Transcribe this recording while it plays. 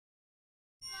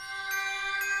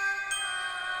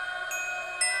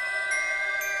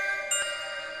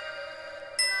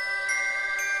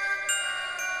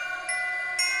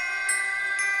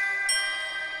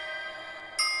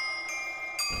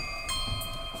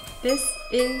This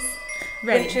is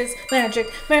ready. Witches,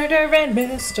 magic, murder, and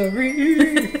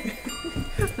mystery.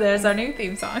 There's our new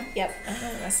theme song. Yep, I don't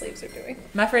know what my sleeves are doing.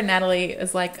 My friend Natalie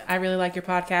is like, I really like your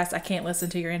podcast. I can't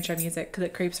listen to your intro music because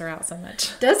it creeps her out so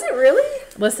much. Does it really?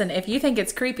 Listen, if you think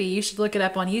it's creepy, you should look it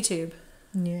up on YouTube.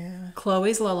 Yeah.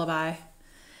 Chloe's Lullaby.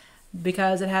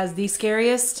 Because it has the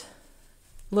scariest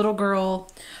little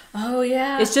girl. Oh,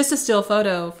 yeah. It's just a still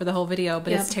photo for the whole video,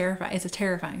 but Yep. it's terrifying. It's a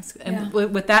terrifying. And Yeah.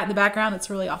 with that in the background, it's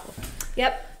really awful.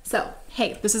 Yep. So,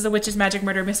 hey, this is a Witches, Magic,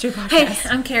 Murder, Mystery podcast. Hey,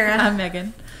 I'm Kara. I'm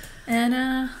Megan.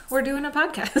 And we're doing a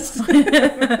podcast.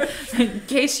 In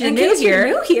case you're In new case here,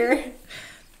 you're new here,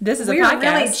 this is a we're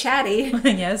podcast. really chatty.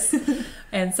 Yes.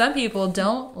 And some people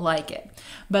don't like it.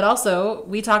 But also,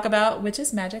 we talk about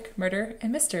witches, magic, murder,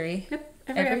 and mystery Yep,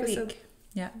 every episode. week.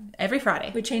 Yeah, every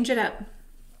Friday. We change it up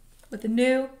with a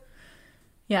new.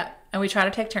 Yeah, and we try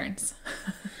to take turns.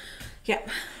 Yep.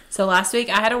 So last week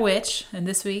I had a witch, and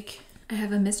this week... I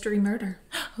have a mystery murder.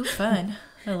 Oh, fun.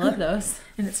 I love those.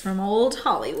 And it's from old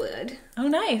Hollywood. Oh,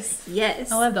 nice.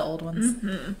 Yes. I love the old ones.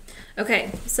 Mm-hmm.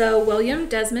 Okay, so William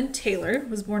Desmond Taylor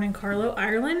was born in Carlow,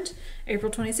 Ireland, April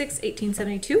 26,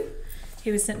 1872.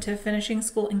 He was sent to finishing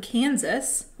school in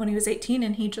Kansas when he was 18,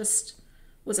 and he just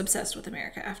was obsessed with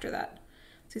America after that.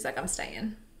 So he's like, I'm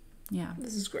staying. Yeah.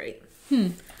 This is great.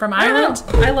 From Ireland?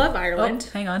 I love Ireland.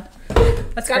 Oh, hang on.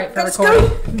 That's Got- great for let's recording.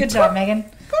 go. Good job, Megan.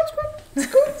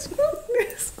 Scoot, scoot,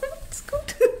 scoot,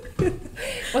 scoot, scoot.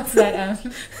 What's that?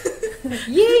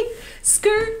 Yeet,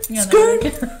 skirt. You know, Skirt.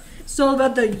 that It's all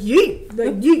about the yeet. The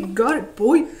yeet. Got it,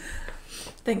 boy.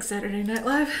 Thanks, Saturday Night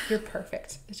Live. You're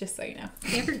perfect. Just so you know.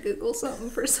 You ever Google something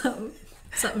for something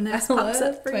else I pops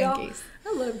love up for y'all? Twinkies.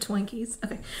 I love Twinkies.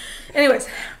 Okay. Anyways,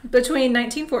 between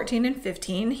 1914 and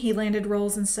 15, he landed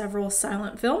roles in several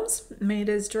silent films, made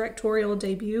his directorial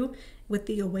debut with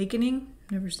The Awakening.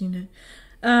 Never seen it.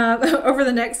 Over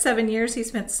the next 7 years, he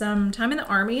spent some time in the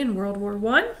Army in World War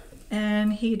I,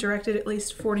 and he directed at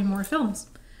least 40 more films.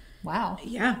 Wow.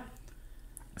 Yeah.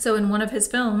 So in one of his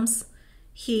films,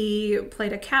 he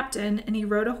played a captain, and he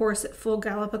rode a horse at full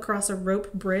gallop across a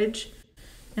rope bridge.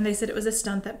 And they said it was a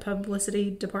stunt that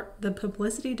the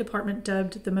publicity department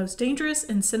dubbed the most dangerous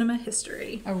in cinema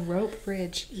history. A rope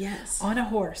bridge. Yes. On a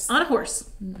horse. On a horse.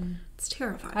 It's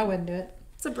terrifying. I wouldn't do it.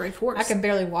 It's a brave horse. I can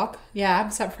barely walk. Yeah,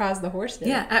 I'm surprised the horse did.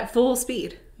 Yeah, at full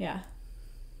speed. Yeah.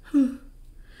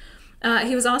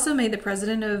 He was also made the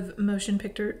president of Motion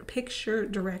Picture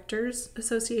Directors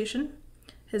Association.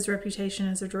 His reputation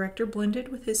as a director blended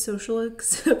with his social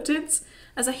acceptance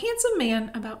as a handsome man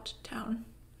about town.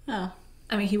 Oh.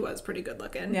 I mean, he was pretty good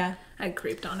looking. Yeah. I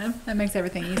creeped on him. That makes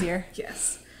everything easier.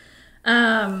 Yes.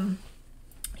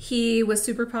 He was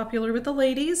super popular with the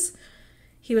ladies.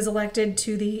 He was elected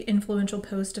to the influential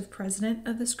post of president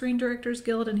of the Screen Directors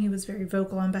Guild, and he was very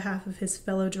vocal on behalf of his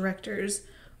fellow directors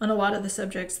on a lot of the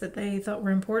subjects that they thought were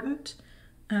important,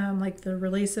 like the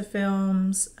release of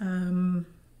films,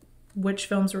 which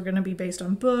films were going to be based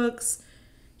on books.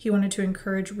 He wanted to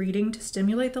encourage reading to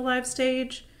stimulate the live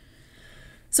stage.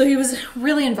 So he was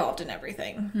really involved in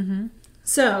everything. Mm-hmm.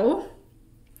 So,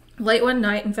 late one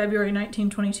night in February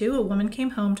 1922, a woman came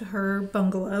home to her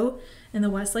bungalow in the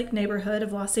Westlake neighborhood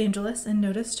of Los Angeles and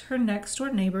noticed her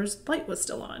next-door neighbor's light was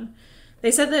still on.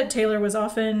 They said that Taylor was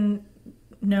often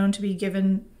known to be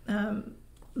given,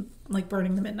 like,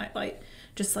 burning the midnight light.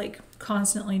 Just, like,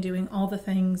 constantly doing all the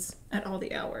things at all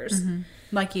the hours. Mm-hmm.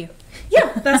 Like you.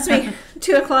 Yeah, that's me.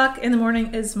 2 o'clock in the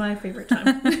morning is my favorite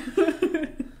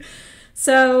time.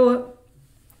 So,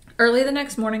 early the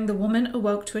next morning, the woman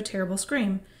awoke to a terrible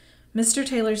scream. "Mr.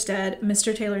 Taylor's dead.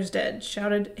 Mr. Taylor's dead,"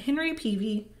 shouted Henry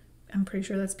Peavy. I'm pretty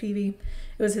sure that's Peavy.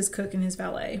 It was his cook and his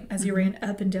valet, as he ran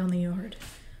up and down the yard.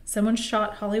 Someone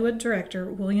shot Hollywood director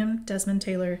William Desmond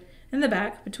Taylor in the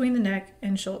back between the neck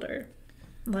and shoulder.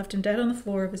 Left him dead on the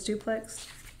floor of his duplex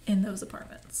in those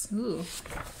apartments. Ooh.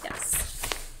 Yes.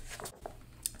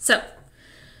 So,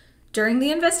 during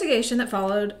the investigation that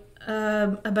followed,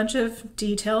 a bunch of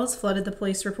details flooded the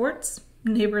police reports.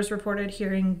 Neighbors reported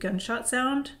hearing gunshot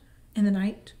sound in the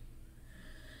night.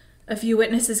 A few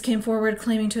witnesses came forward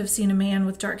claiming to have seen a man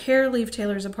with dark hair leave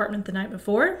Taylor's apartment the night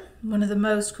before. One of the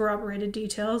most corroborated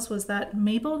details was that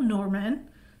Mabel Norman,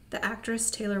 the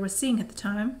actress Taylor was seeing at the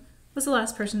time, was the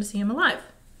last person to see him alive.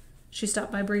 She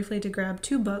stopped by briefly to grab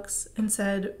 2 books and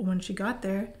said when she got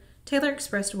there, Taylor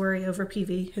expressed worry over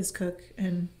Peavy, his cook,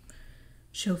 and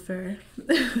chauffeur.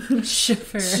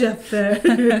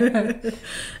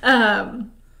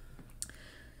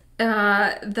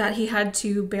 That he had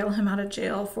to bail him out of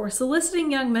jail for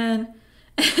soliciting young men,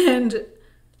 and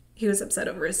he was upset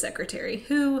over his secretary,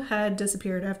 who had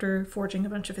disappeared after forging a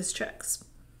bunch of his checks.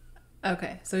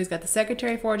 Okay, so he's got the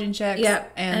secretary forging checks.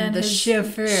 Yep. And the his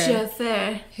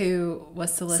chauffeur who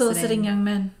was soliciting young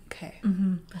men. Okay.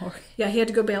 Yeah, he had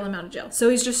to go bail him out of jail. So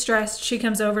he's just stressed. She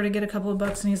comes over to get a couple of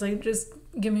books, and he's like, just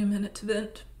give me a minute to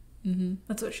vent. Mm-hmm.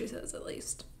 That's what she says, at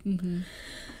least. Mm-hmm.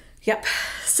 Yep.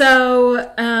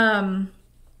 So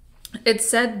it's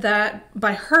said that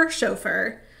by her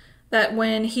chauffeur that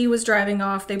when he was driving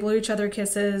off, they blew each other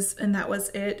kisses, and that was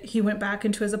it. He went back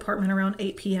into his apartment around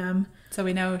 8 p.m. So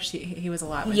we know he was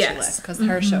alive when she left, because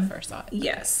her chauffeur saw it.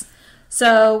 Yes.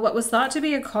 So what was thought to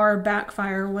be a car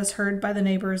backfire was heard by the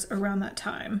neighbors around that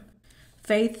time.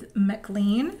 Faith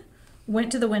McLean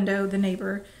went to the window, the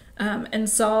neighbor, and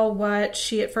saw what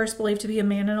she at first believed to be a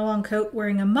man in a long coat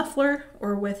wearing a muffler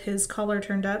or with his collar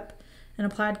turned up and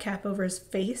a plaid cap over his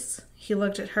face. He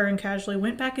looked at her and casually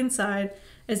went back inside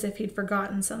as if he'd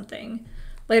forgotten something.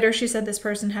 Later, she said this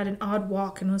person had an odd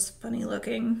walk and was funny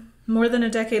looking. More than a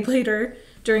decade later,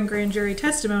 during grand jury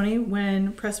testimony,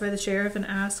 when pressed by the sheriff and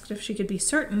asked if she could be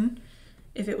certain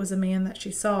if it was a man that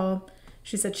she saw,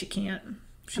 she said she can't.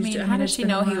 How did she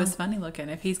know he was funny looking?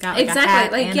 If he's got a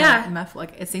hat and a muffler,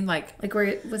 it seemed like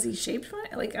where was he shaped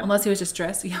funny? Unless he was just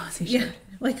dressed. Yeah, was he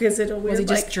shaped? Is it a weird? Was he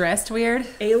just dressed weird?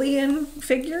 Alien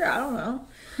figure? I don't know.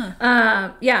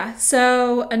 Huh.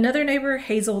 So another neighbor,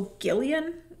 Hazel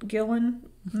Gillen,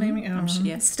 maybe,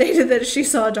 stated that she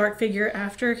saw a dark figure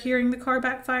after hearing the car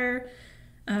backfire.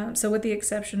 So with the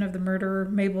exception of the murderer,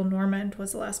 Mabel Normand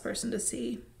was the last person to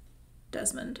see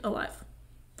Desmond alive.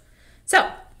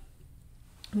 So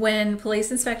when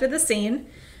police inspected the scene,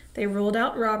 they ruled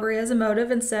out robbery as a motive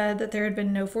and said that there had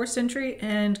been no forced entry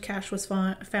and cash was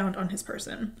found on his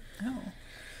person. Oh.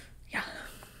 Yeah.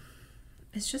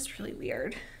 It's just really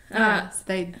weird. So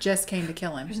they just came to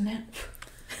kill him. Isn't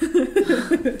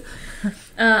it?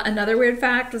 Another weird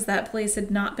fact was that police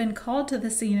had not been called to the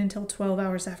scene until 12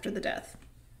 hours after the death.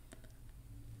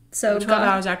 So 12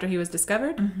 hours after he was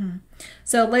discovered? Mm-hmm.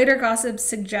 So later gossip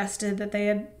suggested that they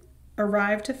had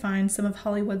arrived to find some of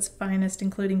Hollywood's finest,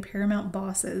 including Paramount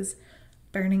bosses,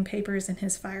 burning papers in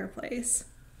his fireplace.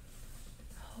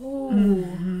 Oh.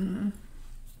 Mm-hmm.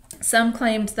 Some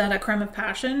claimed that a crime of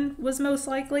passion was most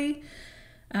likely.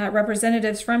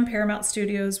 Representatives from Paramount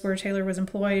Studios, where Taylor was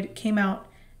employed, came out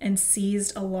and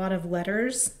seized a lot of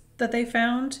letters that they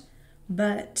found,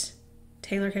 but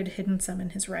Taylor had hidden some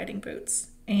in his riding boots,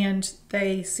 and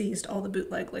they seized all the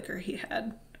bootleg liquor he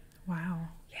had. Wow.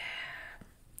 Yeah.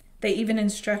 They even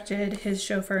instructed his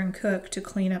chauffeur and cook to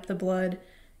clean up the blood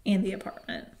in the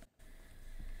apartment.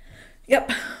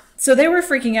 Yep. So they were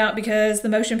freaking out because the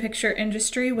motion picture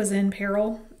industry was in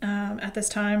peril at this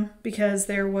time, because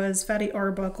there was Fatty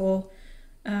Arbuckle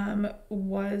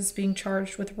was being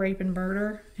charged with rape and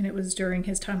murder, and it was during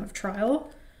his time of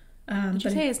trial. Did you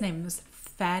say his name was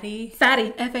Fatty?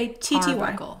 Fatty, F-A-T-T-Y.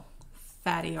 Arbuckle.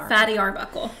 Fatty Arbuckle. Fatty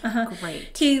Arbuckle. Uh-huh.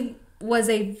 Great. He was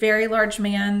a very large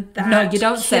man that no, you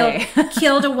don't say.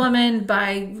 killed a woman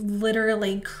by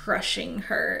literally crushing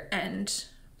her, and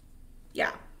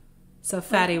yeah. So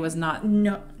Fatty was not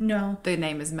no the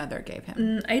name his mother gave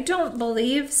him. I don't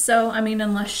believe so. I mean,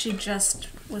 unless she just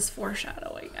was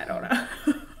foreshadowing. I don't know.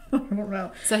 I don't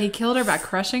know. So he killed her by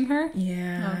crushing her?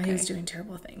 Yeah, okay. He was doing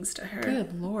terrible things to her.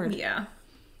 Good Lord. Yeah.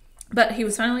 But he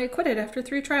was finally acquitted after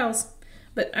 3 trials.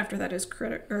 But after that, his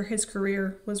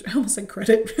career was, I almost said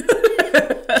credit.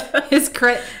 his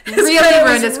credit really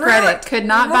ruined his credit. Could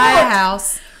not buy a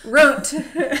house.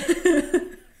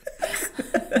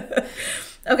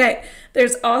 Okay,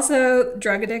 there's also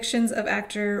drug addictions of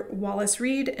actor Wallace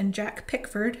Reed and Jack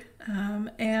Pickford,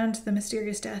 and the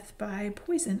mysterious death by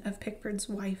poison of Pickford's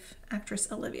wife,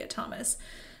 actress Olivia Thomas.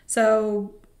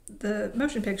 So the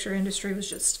motion picture industry was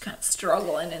just kind of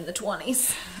struggling in the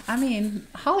 20s. I mean,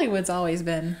 Hollywood's always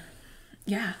been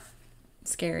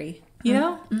scary, you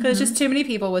know? Because just too many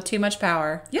people with too much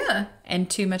power. Yeah. And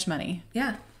too much money.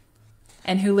 Yeah.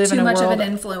 And who live in a world... Too much of an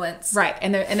influence. Right.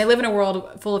 And they live in a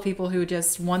world full of people who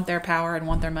just want their power and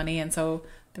want their money. And so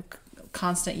the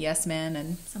constant yes men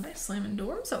and... Somebody's slamming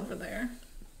doors over there.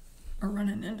 Or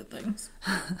running into things.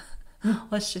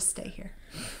 Let's just stay here.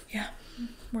 Yeah.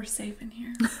 We're safe in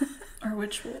here. Our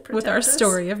witch will protect with our us.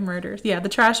 Story of murders. Yeah, the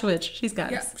trash witch. She's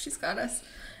got us. Yeah, she's got us.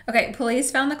 Okay,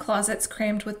 police found the closets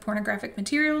crammed with pornographic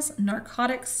materials,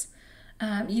 narcotics.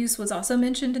 Use was also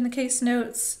mentioned in the case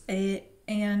notes.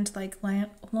 And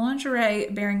lingerie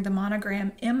bearing the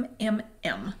monogram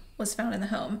MMM was found in the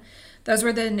home. Those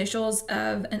were the initials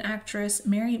of an actress,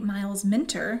 Mary Miles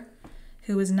Minter,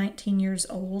 who was 19 years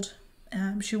old.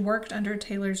 She worked under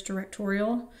Taylor's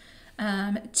directorial.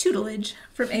 tutelage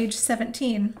from age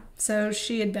 17. So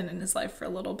she had been in his life for a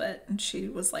little bit, and she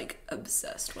was like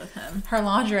obsessed with him. Her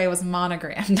lingerie was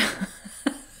monogrammed.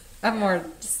 I'm more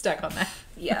stuck on that.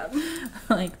 Yeah.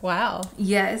 Like, wow.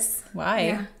 Yes. Why?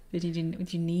 Yeah. Did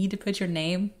you need to put your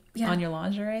name on your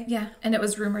lingerie? Yeah. And it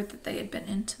was rumored that they had been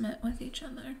intimate with each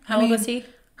other. How old was he?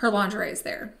 Her lingerie is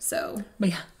there, so. But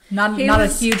yeah, not a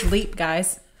huge leap,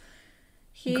 guys.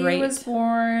 He was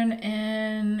born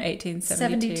in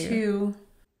 1872.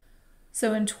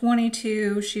 So in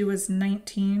 22, she was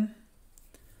 19.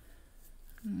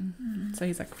 So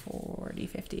he's like 40,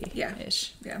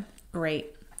 50-ish. Yeah.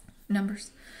 Great.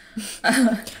 Numbers.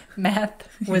 Math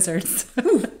wizards.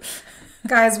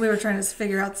 Guys, we were trying to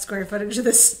figure out the square footage of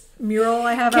this mural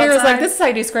I have Kara's outside. like, this is how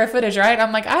you do square footage, right?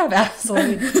 I'm like, I have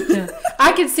absolutely... Yeah.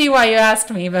 I can see why you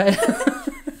asked me, but...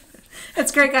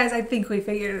 It's great, guys. I think we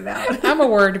figured it out. I'm a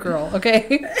word girl,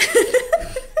 okay?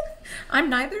 I'm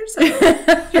neither, so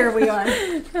here we are.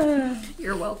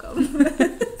 You're welcome.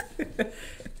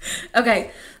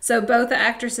 Okay, so both the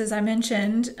actresses I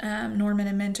mentioned, Norman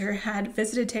and Minter, had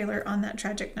visited Taylor on that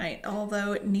tragic night,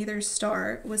 although neither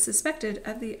star was suspected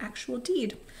of the actual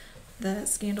deed. The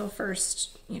scandal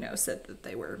first, said that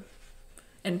they were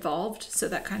involved, so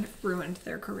that kind of ruined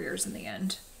their careers in the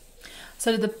end.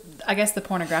 So I guess the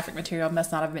pornographic material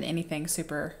must not have been anything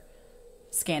super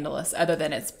scandalous, other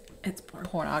than it's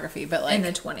pornography, but like in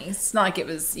the 20s. It's not like it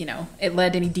was, it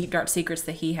led to any deep dark secrets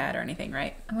that he had or anything,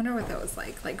 right? I wonder what that was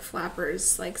like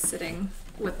flappers, like sitting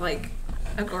with like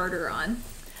a garter on,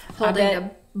 holding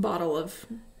a bottle of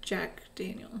Jack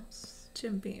Daniels,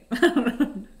 Jim Beam.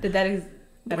 Did that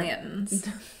Blanton's.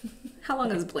 How long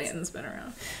has Blanton's been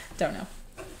around? Don't know.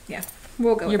 Yeah,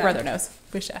 we'll go with Your that. brother knows.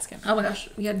 We should ask him. Oh my gosh.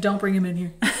 Yeah, don't bring him in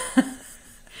here.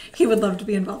 He would love to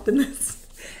be involved in this.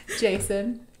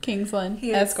 Jason Kingsland,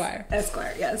 Esquire.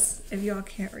 Esquire, yes. If y'all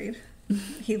can't read,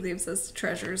 he leaves us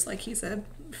treasures like he's a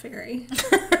fairy.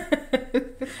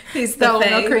 He's the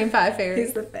no cream pie fairy.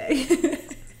 He's the fae.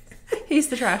 He's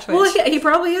the trash witch. Well, yeah, he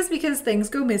probably is because things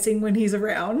go missing when he's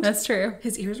around. That's true.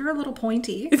 His ears are a little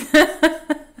pointy.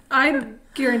 I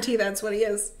guarantee that's what he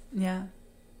is. Yeah.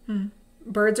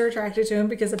 Birds are attracted to him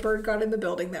because a bird got in the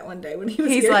building that one day when he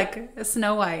was He's here. like a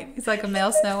Snow White. He's like a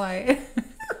male Snow White.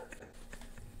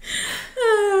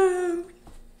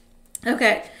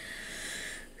 Okay.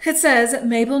 It says,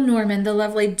 Mabel Norman, the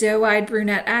lovely doe-eyed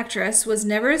brunette actress, was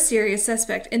never a serious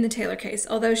suspect in the Taylor case,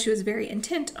 although she was very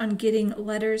intent on getting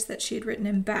letters that she had written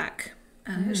him back.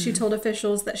 She told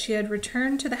officials that she had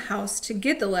returned to the house to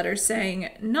get the letters, saying,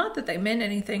 not that they meant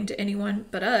anything to anyone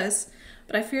but us,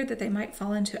 but I feared that they might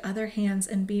fall into other hands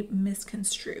and be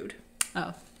misconstrued.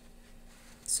 Oh.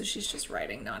 So she's just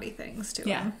writing naughty things to him.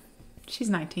 Yeah. She's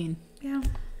 19. Yeah.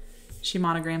 She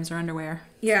monograms her underwear.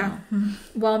 Yeah. So.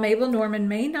 While Mabel Norman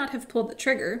may not have pulled the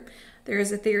trigger, there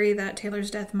is a theory that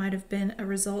Taylor's death might have been a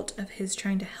result of his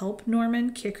trying to help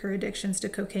Norman kick her addictions to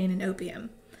cocaine and opium.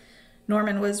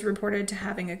 Norman was reported to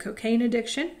having a cocaine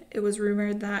addiction. It was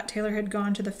rumored that Taylor had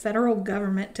gone to the federal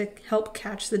government to help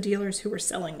catch the dealers who were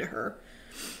selling to her.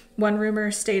 One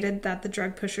rumor stated that the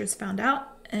drug pushers found out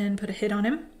and put a hit on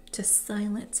him to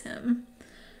silence him.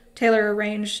 Taylor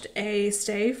arranged a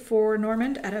stay for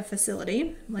Norman at a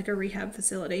facility, like a rehab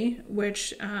facility,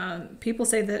 which people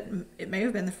say that it may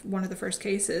have been one of the first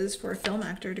cases for a film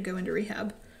actor to go into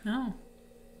rehab. Oh.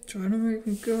 Trying to make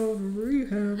me go to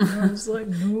rehab. And I was like,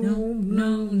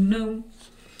 no.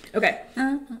 Okay.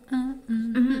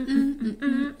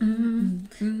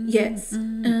 Yes.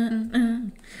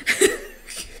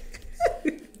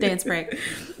 Dance break.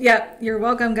 Yeah, you're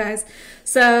welcome, guys.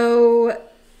 So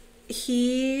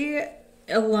he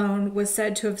alone was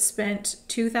said to have spent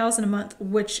 $2,000 a month,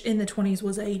 which in the 20s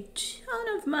was a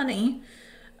ton of money,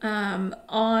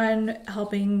 on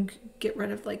helping get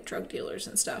rid of like drug dealers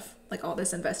and stuff, like all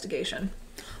this investigation.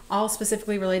 All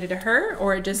specifically related to her,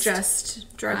 or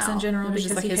just drugs in general, it was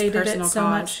because just like he his hated personal it so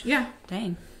cause. much. Yeah.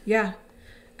 Dang. Yeah.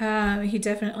 He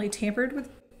definitely tampered with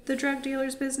the drug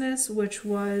dealer's business, which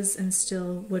was and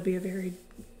still would be a very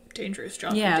dangerous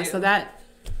job to do. So that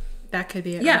could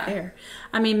be it right there.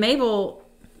 I mean, Mabel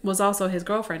was also his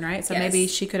girlfriend, right? So maybe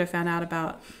she could have found out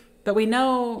about... But we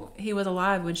know he was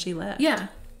alive when she left. Yeah.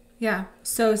 Yeah.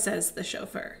 So says the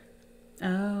chauffeur.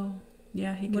 Oh.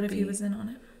 Yeah, he could What if he was in on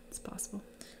it? It's possible.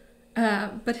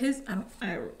 But his... I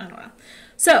don't know.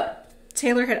 So...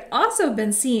 Taylor had also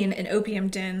been seen in opium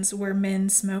dens where men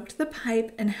smoked the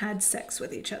pipe and had sex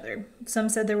with each other. Some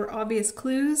said there were obvious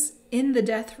clues in the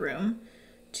death room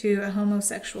to a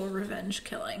homosexual revenge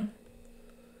killing.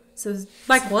 So,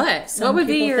 like what? What would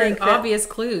be your obvious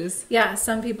clues? Yeah,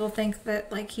 some people think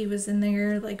that like he was in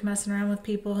there like messing around with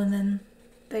people and then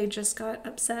they just got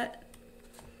upset.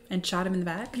 And shot him in the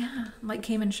back? Yeah. Like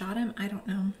came and shot him. I don't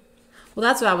know. Well,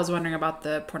 that's what I was wondering about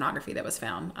the pornography that was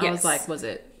found. I was like, was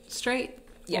it straight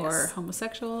or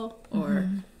homosexual or...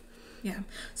 Yeah.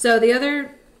 So the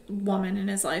other woman in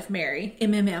his life, Mary,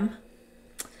 MMM,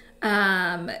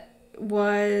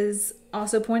 was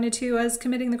also pointed to as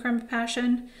committing the crime of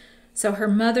passion. So her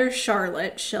mother,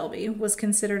 Charlotte Shelby, was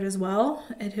considered as well.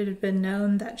 It had been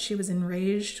known that she was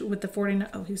enraged with the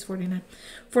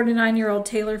 49-year-old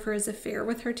Taylor for his affair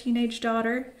with her teenage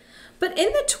daughter. But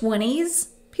in the 20s,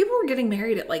 people were getting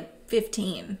married at like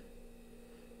 15.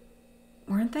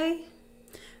 Weren't they?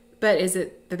 But is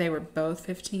it that they were both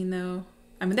 15, though?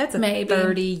 I mean, that's a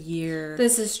 30-year...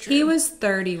 This is true. He was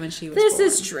 30 when she was born. This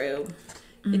is true.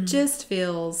 It just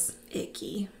feels...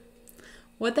 icky.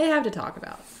 What they have to talk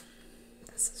about.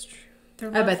 This is true.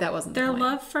 I bet that wasn't their the point.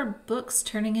 love for books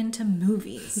turning into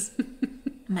movies.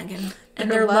 Megan.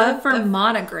 And their love for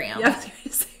monograms. Yeah, the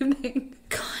same thing.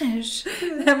 Gosh.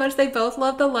 How much they both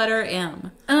love the letter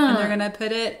M. And they're going to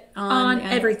put it on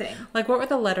everything. Like, what were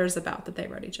the letters about that they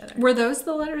wrote each other? Were those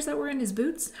the letters that were in his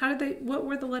boots? What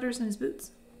were the letters in his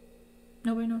boots?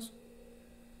 Nobody knows.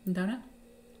 Don't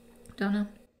know.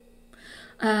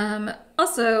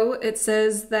 Also, it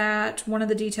says that one of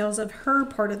the details of her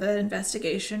part of the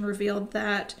investigation revealed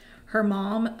that her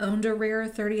mom owned a rare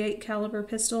 .38 caliber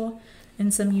pistol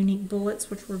and some unique bullets,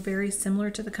 which were very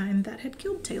similar to the kind that had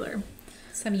killed Taylor.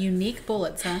 Some unique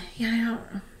bullets, huh? Yeah, I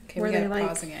don't know. Okay, we gotta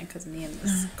pause again because me and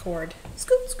this cord.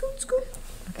 Scoot, scoot, scoot.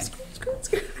 Okay. Scoot,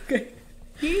 scoot. Okay.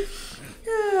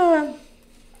 Yeah.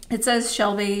 It says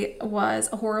Shelby was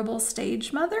a horrible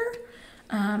stage mother.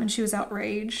 And she was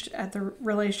outraged at the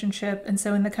relationship. And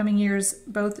so in the coming years,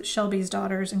 both Shelby's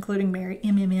daughters, including Mary,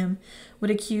 MMM, would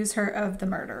accuse her of the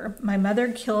murder. My mother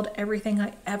killed everything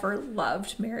I ever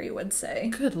loved, Mary would say.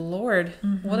 Good Lord.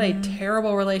 Mm-hmm. What a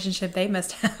terrible relationship they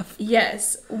must have.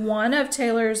 Yes. One of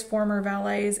Taylor's former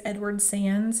valets, Edward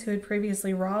Sands, who had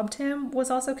previously robbed him, was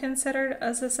also considered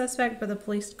as a suspect, but the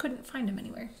police couldn't find him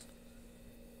anywhere.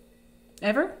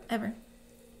 Ever?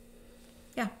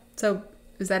 Yeah. So...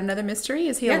 is that another mystery?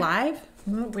 Is he alive?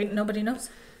 Nobody knows.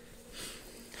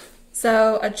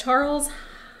 So, a Charles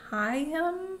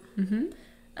Hyam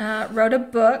wrote a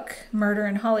book, Murder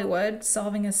in Hollywood,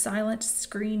 solving a silent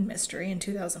screen mystery in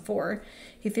 2004.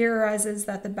 He theorizes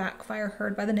that the backfire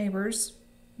heard by the neighbors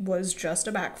was just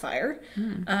a backfire,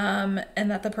 and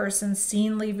that the person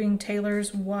seen leaving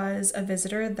Taylor's was a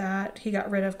visitor that he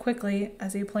got rid of quickly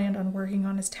as he planned on working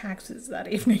on his taxes that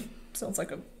evening. Sounds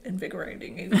like an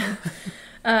invigorating evening.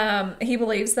 He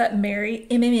believes that Mary,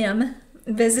 MMM,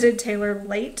 visited Taylor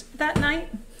late that night.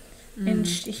 And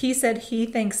he said he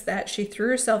thinks that she threw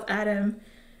herself at him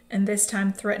and this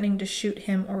time threatening to shoot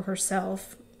him or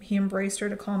herself. He embraced her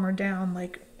to calm her down,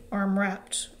 like arm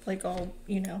wrapped, like all,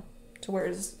 to where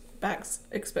his back's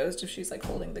exposed if she's like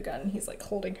holding the gun. He's like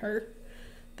holding her.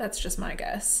 That's just my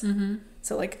guess. Mm-hmm.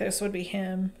 So like this would be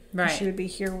him. Right. She would be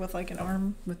here with like an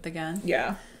arm. With the gun?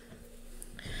 Yeah.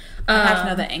 I have to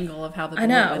know the angle of how the bullet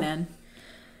went in.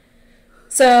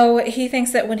 So he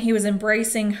thinks that when he was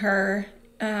embracing her,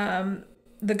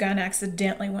 the gun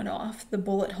accidentally went off. The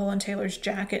bullet hole in Taylor's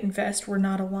jacket and vest were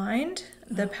not aligned.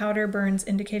 The powder burns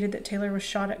indicated that Taylor was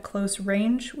shot at close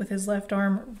range with his left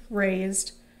arm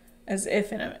raised as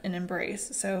if in an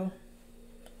embrace. So,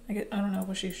 I don't know.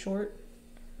 Was she short?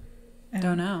 I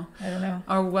don't know.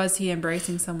 Or was he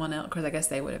embracing someone else? Because I guess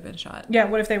they would have been shot. Yeah,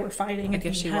 what if they were fighting? Like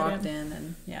if she walked in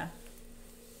and, yeah.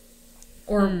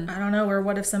 Or, I don't know, or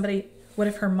what if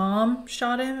her mom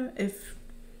shot him if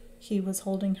he was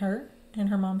holding her and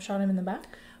her mom shot him in the back?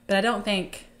 But I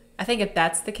think if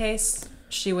that's the case,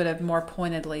 she would have more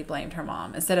pointedly blamed her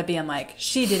mom instead of being like,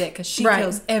 she did it because she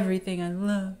kills everything I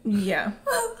love. Yeah.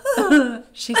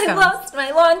 I lost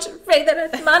my lingerie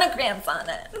that had monograms on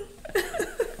it.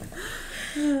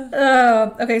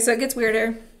 Okay, so it gets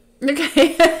weirder.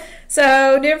 Okay.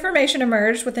 So, new information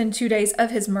emerged within 2 days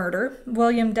of his murder.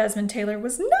 William Desmond Taylor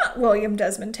was not William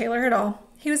Desmond Taylor at all.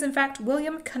 He was, in fact,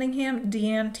 William Cunningham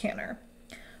Deanne Tanner.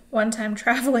 One-time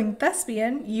traveling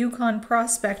thespian, Yukon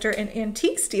prospector, and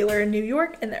antique dealer in New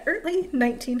York in the early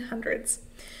 1900s.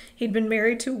 He'd been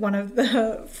married to one of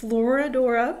the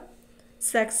Florodora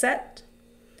sextet,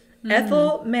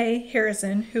 Ethel May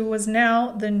Harrison, who was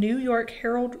now the New York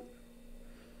Herald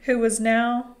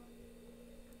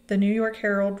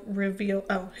revealed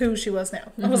who she was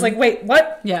now. I was like, wait,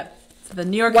 what? Yeah. So the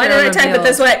New York Why Herald did I type it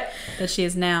this way? That she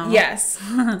is now. Yes.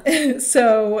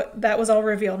 So that was all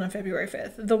revealed on February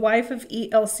 5th. The wife of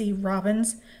E.L.C.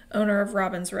 Robbins, owner of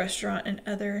Robbins Restaurant and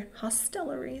other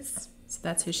hostelries. So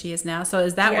that's who she is now. So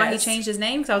is that why he changed his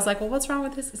name? Because I was like, well, what's wrong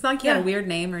with this? It's not like he had a weird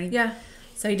name or anything. Yeah.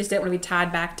 So he just didn't want to be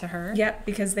tied back to her? Yep,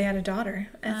 because they had a daughter,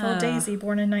 Ethel Daisy,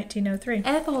 born in 1903.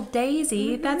 Ethel Daisy?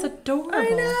 Mm-hmm. That's adorable. I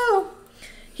know.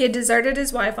 He had deserted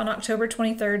his wife on October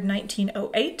 23rd,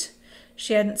 1908.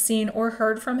 She hadn't seen or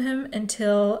heard from him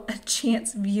until a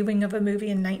chance viewing of a movie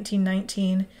in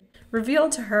 1919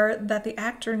 revealed to her that the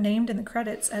actor named in the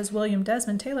credits as William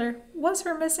Desmond Taylor was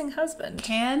her missing husband.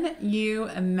 Can you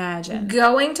imagine?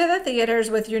 Going to the theaters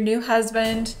with your new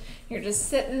husband, you're just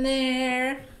sitting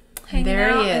there, hanging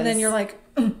out, and then you're like,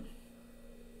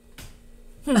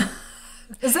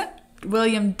 Is that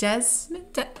William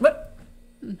Desmond? What?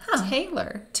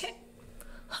 Taylor.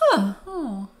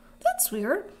 Oh, that's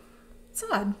weird. It's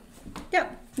odd.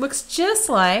 Yeah. Looks just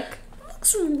like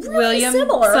Really William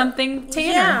similar. Something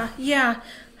Tanner. Yeah.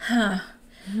 Huh.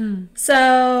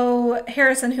 So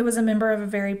Harrison, who was a member of a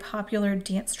very popular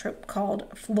dance troupe called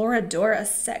Florodora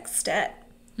Sextet,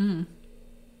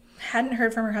 hadn't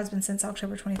heard from her husband since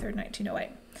October 23rd,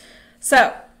 1908.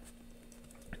 So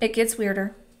it gets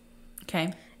weirder.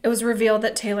 Okay. It was revealed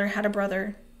that Taylor had a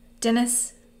brother,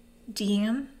 Dennis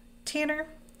Dean Tanner,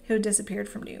 who disappeared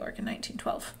from New York in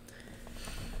 1912.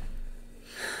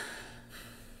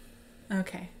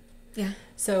 Okay. Yeah.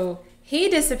 So he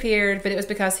disappeared, but it was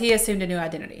because he assumed a new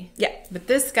identity. Yeah. But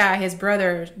this guy, his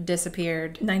brother,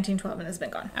 disappeared. 1912 and has been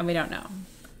gone. And we don't know.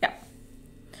 Yeah.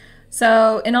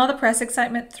 So in all the press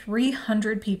excitement,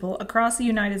 300 people across the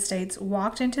United States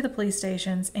walked into the police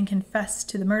stations and confessed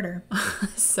to the murder.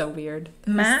 So weird.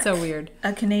 Mac, so weird.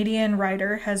 A Canadian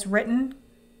writer, has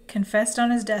confessed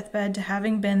on his deathbed to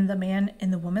having been the man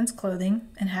in the woman's clothing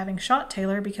and having shot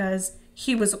Taylor because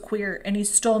he was a queer and he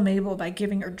stole Mabel by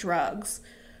giving her drugs.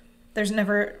 There's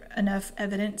never enough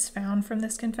evidence found from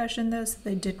this confession, though, so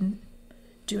they didn't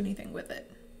do anything with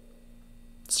it.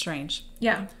 Strange.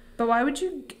 Yeah. But why would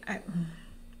you...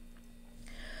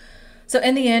 So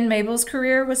in the end, Mabel's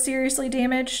career was seriously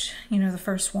damaged. You know, the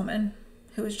first woman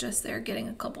who was just there getting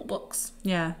a couple books.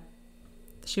 Yeah.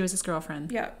 She was his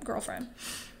girlfriend. Yeah, girlfriend.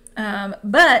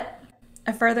 But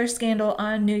a further scandal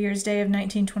on New Year's Day of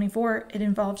 1924, it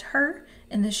involved her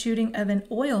in the shooting of an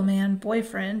oil man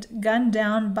boyfriend gunned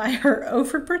down by her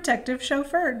overprotective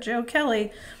chauffeur, Joe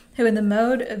Kelly, who in the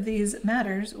mode of these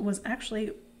matters was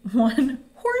actually one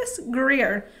Horace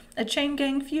Greer, a chain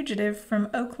gang fugitive from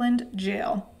Oakland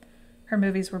jail. Her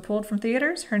movies were pulled from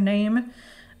theaters, her name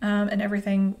and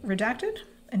everything redacted,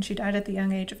 and she died at the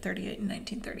young age of 38 in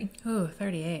 1930. Ooh,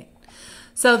 38.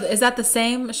 So is that the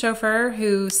same chauffeur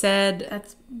who said...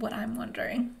 That's what I'm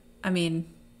wondering. I mean,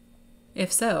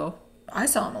 if so... I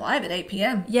saw him alive at 8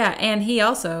 p.m. Yeah, and he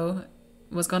also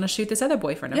was going to shoot this other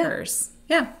boyfriend of hers.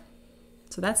 Yeah.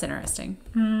 So that's interesting.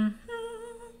 Mm-hmm.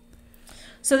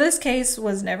 So this case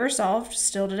was never solved.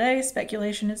 Still today,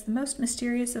 speculation is the most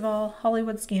mysterious of all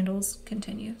Hollywood scandals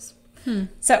continues.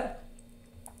 So,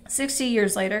 60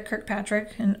 years later,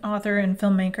 Kirkpatrick, an author and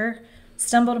filmmaker,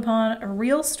 stumbled upon a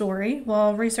real story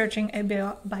while researching a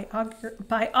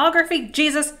biography.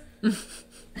 Jesus!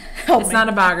 Help me. Not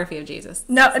a biography of Jesus.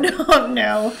 No.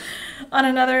 On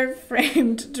another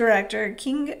famed director,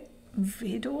 King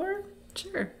Vidor?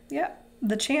 Sure. Yeah.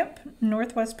 The Champ,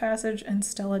 Northwest Passage, and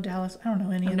Stella Dallas. I don't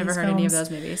know any of these films. I've never heard any of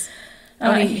those movies.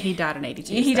 Oh, he died in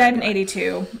 82. He died in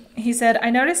 82. He said, I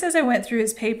noticed as I went through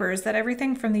his papers that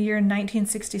everything from the year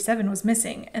 1967 was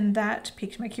missing, and that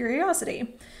piqued my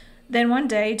curiosity. Then one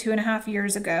day, 2.5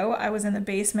 years ago, I was in the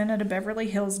basement at a Beverly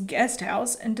Hills guest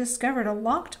house and discovered a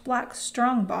locked black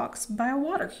strongbox by a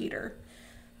water heater.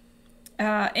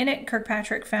 In it,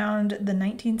 Kirkpatrick found the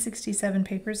 1967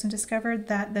 papers and discovered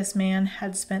that this man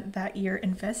had spent that year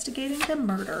investigating the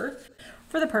murder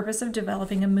for the purpose of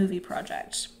developing a movie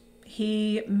project.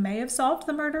 He may have solved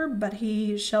the murder, but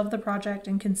he shelved the project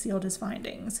and concealed his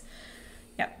findings.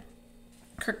 Yep.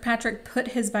 Kirkpatrick put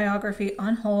his biography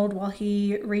on hold while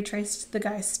he retraced the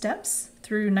guy's steps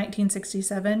through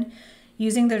 1967,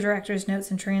 using the director's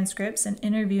notes and transcripts and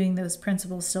interviewing those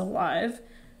principals still alive.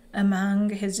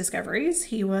 Among his discoveries,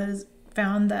 he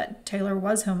found that Taylor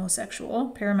was homosexual.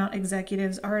 Paramount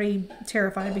executives, already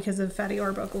terrified because of Fatty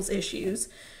Arbuckle's issues,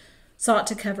 sought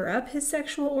to cover up his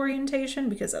sexual orientation,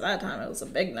 because at that time it was a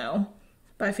big no,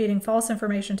 by feeding false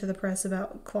information to the press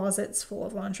about closets full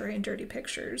of lingerie and dirty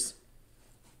pictures.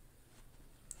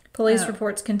 Police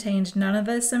reports contained none of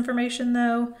this information,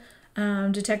 though.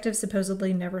 Detectives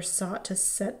supposedly never sought to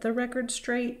set the record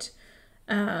straight.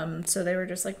 So they were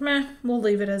just like, meh, we'll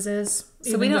leave it as is.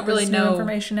 So we don't really know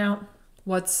information out.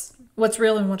 What's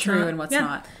real and what's true not. and what's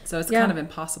not. So it's kind of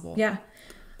impossible. Yeah.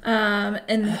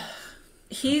 And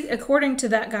according to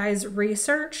that guy's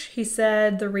research, he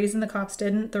said the reason the cops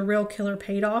didn't, the real killer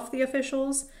paid off the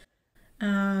officials.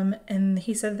 And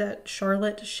he said that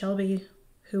Charlotte Shelby,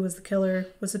 who was the killer,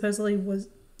 was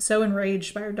so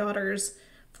enraged by her daughter's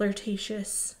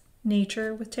flirtatious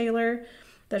nature with Taylor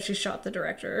that she shot the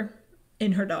director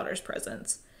in her daughter's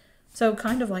presence. So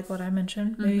kind of like what I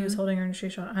mentioned. Maybe he was holding her and she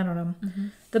shot. I don't know.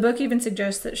 The book even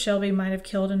suggests that Shelby might have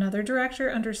killed another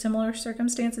director under similar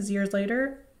circumstances years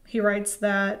later. He writes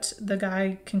that the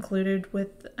guy concluded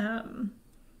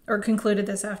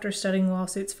this after studying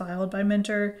lawsuits filed by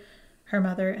Minter, her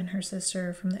mother, and her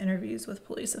sister from the interviews with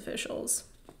police officials.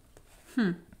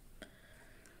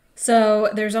 So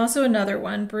there's also another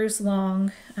one. Bruce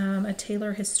Long, a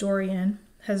Taylor historian,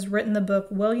 has written the book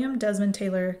William Desmond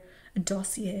Taylor, a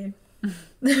dossier,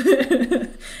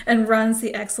 and runs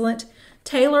the excellent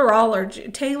Taylorology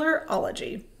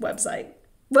website.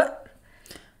 What?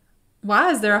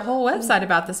 Why is there a whole website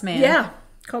about this man? Yeah,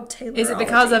 called Taylorology. Is it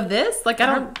because of this? Like, I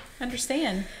don't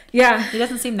understand. Yeah. He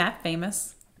doesn't seem that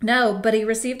famous. No, but he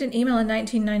received an email in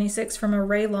 1996 from a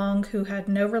Ray Long who had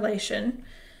no relation.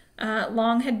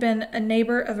 Long had been a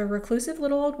neighbor of a reclusive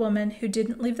little old woman who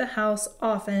didn't leave the house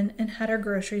often and had her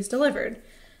groceries delivered.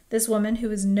 This woman, who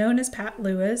was known as Pat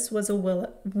Lewis, was a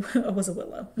widow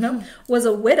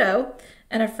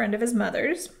and a friend of his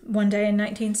mother's. One day in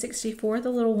 1964,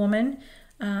 the little woman,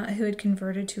 who had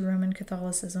converted to Roman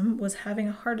Catholicism, was having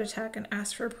a heart attack and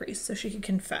asked for a priest so she could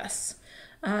confess.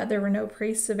 There were no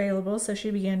priests available, so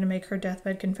she began to make her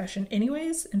deathbed confession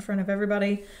anyways, in front of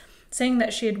everybody, saying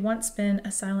that she had once been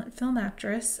a silent film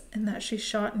actress and that she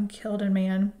shot and killed a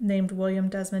man named William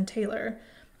Desmond Taylor.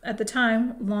 At the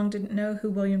time, Long didn't know who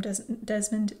William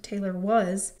Desmond Taylor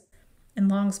was, and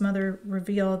Long's mother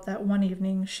revealed that one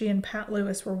evening she and Pat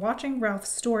Lewis were watching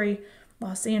Ralph's Story,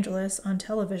 Los Angeles, on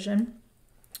television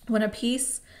when a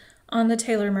piece on the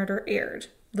Taylor murder aired.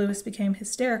 Lewis became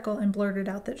hysterical and blurted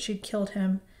out that she'd killed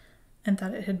him and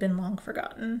that it had been long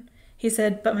forgotten. He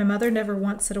said, but my mother never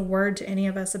once said a word to any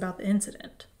of us about the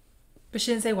incident. But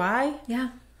she didn't say why? Yeah.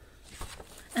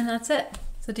 And that's it.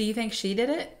 So do you think she did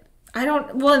it?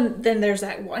 Well, then there's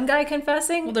that one guy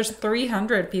confessing. Well, there's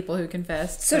 300 people who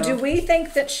confessed. So do we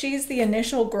think that she's the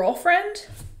initial girlfriend?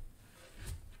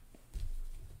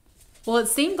 Well, it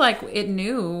seemed like it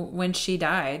knew when she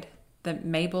died that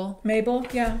Mabel,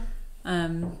 yeah.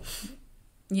 No,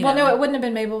 it wouldn't have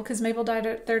been Mabel because Mabel died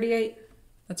at 38.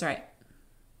 That's right.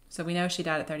 So we know she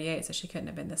died at 38, so she couldn't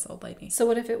have been this old lady. So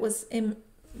what if it was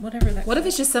what if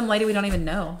it's just some lady we don't even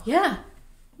know? Yeah.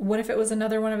 What if it was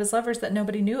another one of his lovers that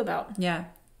nobody knew about? Yeah.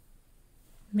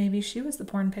 Maybe she was the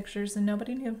porn pictures and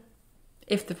nobody knew.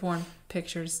 If the porn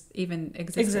pictures even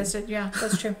existed. Existed, yeah,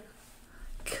 that's true.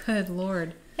 Good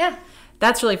Lord. Yeah.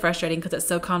 That's really frustrating because it's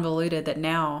so convoluted that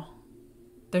now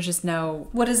there's just no...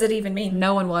 What does it even mean?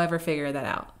 No one will ever figure that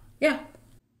out. Yeah.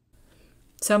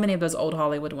 So many of those old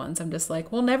Hollywood ones, I'm just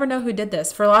like, we'll never know who did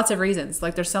this for lots of reasons.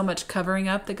 Like, there's so much covering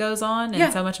up that goes on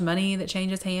and so much money that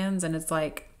changes hands, and it's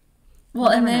like... Well,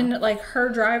 and then, like, her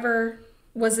driver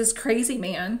was this crazy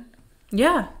man.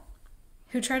 Yeah.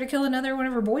 Who tried to kill another one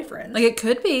of her boyfriends. Like, it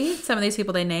could be some of these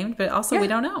people they named, but also we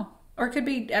don't know. Or it could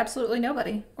be absolutely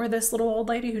nobody. Or this little old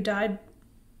lady who died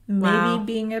maybe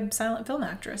being a silent film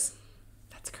actress.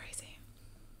 That's crazy.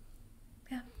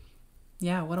 Yeah.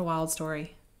 Yeah, what a wild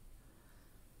story.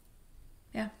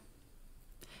 Yeah.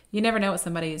 You never know what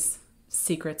somebody's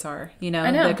secrets are, I know.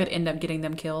 That could end up getting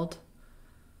them killed.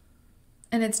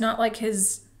 And it's not like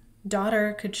his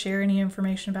daughter could share any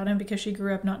information about him because she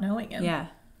grew up not knowing him. Yeah.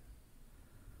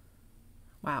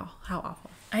 Wow, how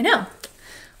awful. I know.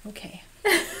 Okay.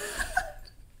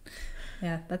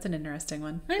 Yeah, that's an interesting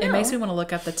one. I know. It makes me want to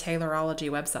look up the Taylorology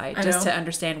website just to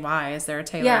understand why. Is there a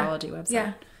Taylorology website?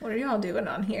 Yeah. What are y'all doing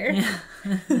on here? Yeah.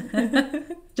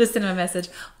 Just send them a message.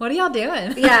 What are y'all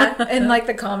doing? Yeah, in like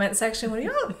the comment section. What are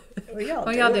y'all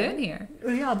doing here?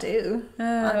 What do y'all do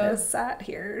on this site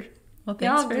here? Well,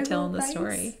 thanks for telling the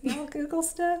story. Y'all Google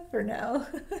stuff or no?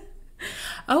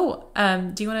 Oh,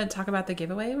 do you want to talk about the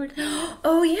giveaway we're doing?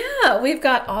 Oh, yeah. We've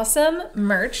got awesome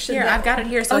merch. Here, I've got it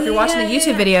here. So if you're watching the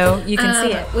YouTube video, you can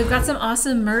see it. We've got some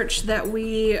awesome merch that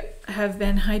we have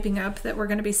been hyping up that we're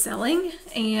going to be selling.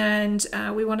 And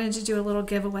we wanted to do a little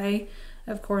giveaway.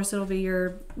 Of course, it'll be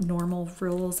your normal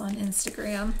rules on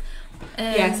Instagram.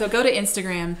 And so go to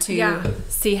Instagram to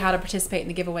see how to participate in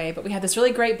the giveaway. But we have this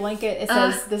really great blanket. It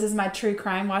says, this is my true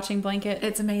crime watching blanket.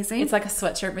 It's amazing. It's like a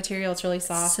sweatshirt material. It's really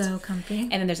soft. So comfy.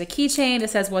 And then there's a keychain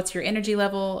that says, what's your energy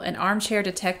level? An armchair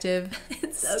detective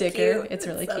sticker. Cute. It's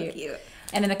really cute.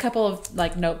 And then a couple of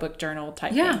like notebook journal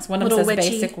type things. One of them says witchy.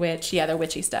 basic witch. Yeah, they're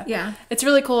witchy stuff. Yeah. It's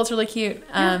really cool. It's really cute.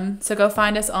 So go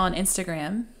find us on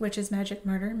Instagram. Witches, Magic,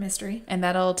 Murder, Mystery. And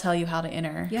that'll tell you how to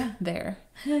enter there.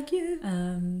 Heck yeah.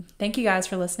 Thank you guys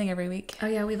for listening every week. Oh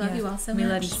yeah, we love you all so much. We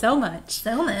love you so much.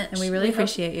 So much. And we really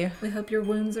appreciate you. We hope your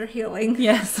wounds are healing.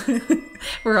 Yes.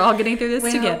 We're all getting through this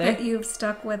together. We hope that you've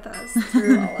stuck with us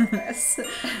through all of this.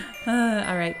 All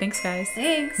right. Thanks, guys.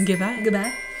 Thanks. Goodbye.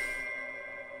 Goodbye.